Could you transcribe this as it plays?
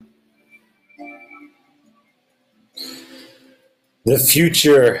The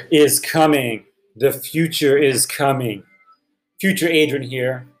future is coming. The future is coming. Future Adrian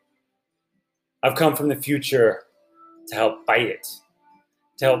here. I've come from the future to help fight it,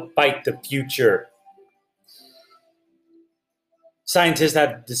 to help fight the future. Scientists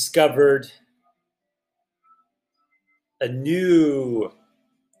have discovered a new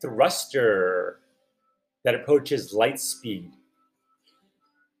thruster that approaches light speed.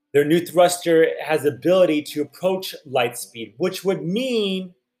 Their new thruster has the ability to approach light speed, which would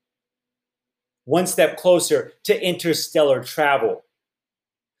mean one step closer to interstellar travel.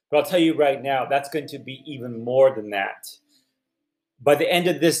 But I'll tell you right now, that's going to be even more than that. By the end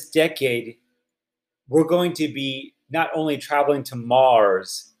of this decade, we're going to be not only traveling to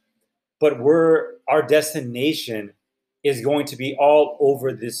Mars, but our destination is going to be all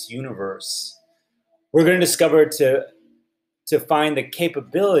over this universe. We're going to discover to find the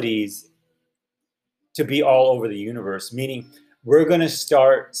capabilities to be all over the universe, meaning we're going to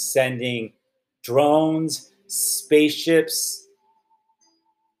start sending drones, spaceships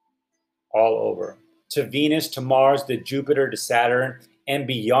all over to Venus, to Mars, to Jupiter, to Saturn, and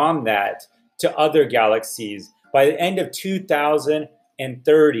beyond that to other galaxies. By the end of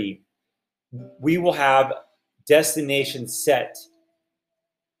 2030, we will have destinations set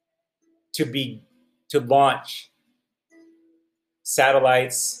to launch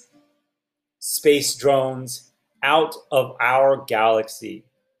satellites, space drones out of our galaxy.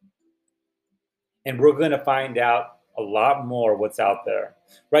 And we're going to find out a lot more what's out there.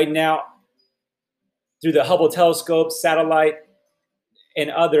 Right now, through the Hubble telescope, satellite, and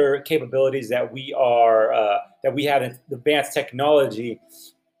other capabilities that we have in advanced technology,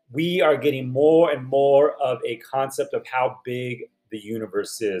 we are getting more and more of a concept of how big the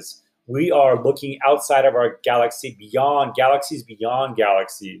universe is. We are looking outside of our galaxy, beyond galaxies, beyond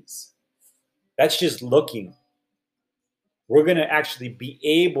galaxies. That's just looking. We're going to actually be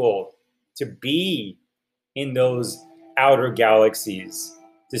able to be in those outer galaxies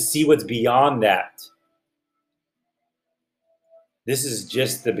to see what's beyond that. This is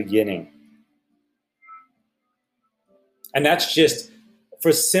just the beginning. And that's just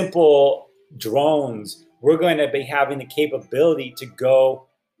for simple drones. We're going to be having the capability to go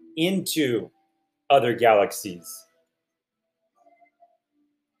into other galaxies.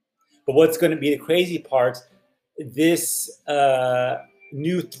 But what's going to be the crazy part, this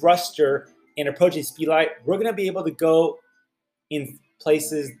new thruster and approaching speed light, we're going to be able to go in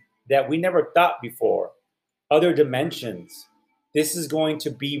places that we never thought before, other dimensions. This is going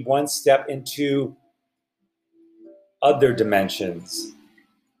to be one step into other dimensions,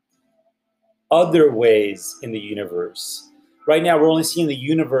 other ways in the universe. Right now, we're only seeing the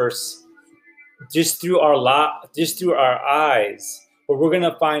universe just through our eyes, but we're going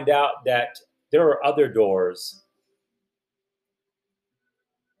to find out that there are other doors,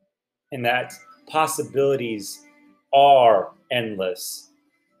 and that possibilities are endless.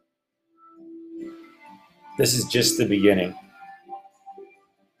 This is just the beginning.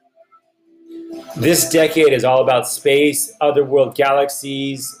 This decade is all about space, otherworld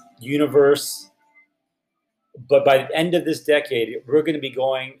galaxies, universe. But by the end of this decade, we're going to be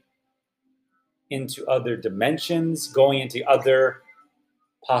going into other dimensions, going into other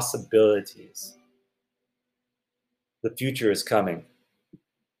possibilities. The future is coming.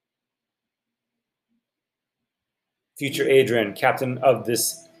 Future Adrian, captain of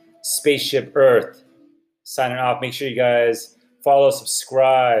this spaceship Earth, signing off. Make sure you guys follow,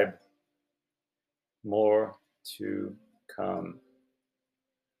 subscribe. More to come.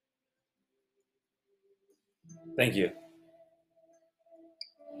 Thank you.